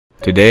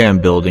Today I'm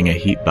building a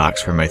heat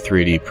box for my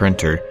 3D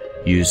printer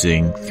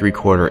using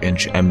 3/4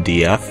 inch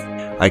MDF.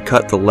 I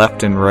cut the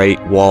left and right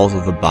walls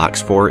of the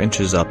box 4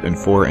 inches up and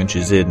 4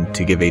 inches in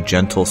to give a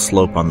gentle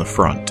slope on the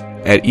front.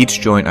 At each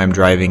joint I'm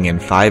driving in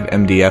 5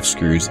 MDF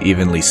screws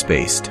evenly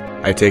spaced.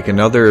 I take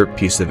another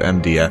piece of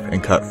MDF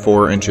and cut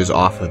 4 inches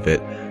off of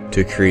it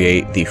to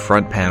create the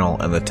front panel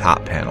and the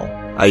top panel.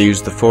 I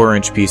use the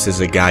 4-inch piece as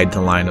a guide to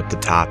line up the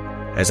top,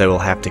 as I will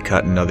have to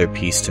cut another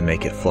piece to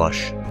make it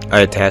flush. I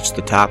attach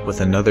the top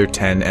with another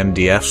 10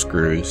 MDF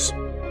screws.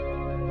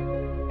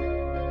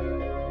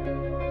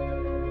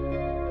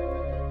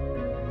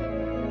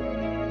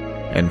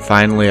 And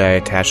finally I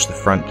attach the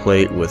front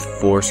plate with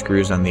 4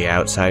 screws on the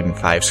outside and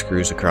 5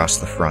 screws across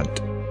the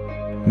front.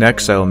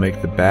 Next I will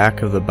make the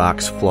back of the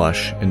box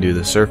flush and do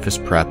the surface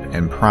prep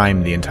and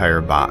prime the entire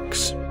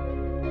box.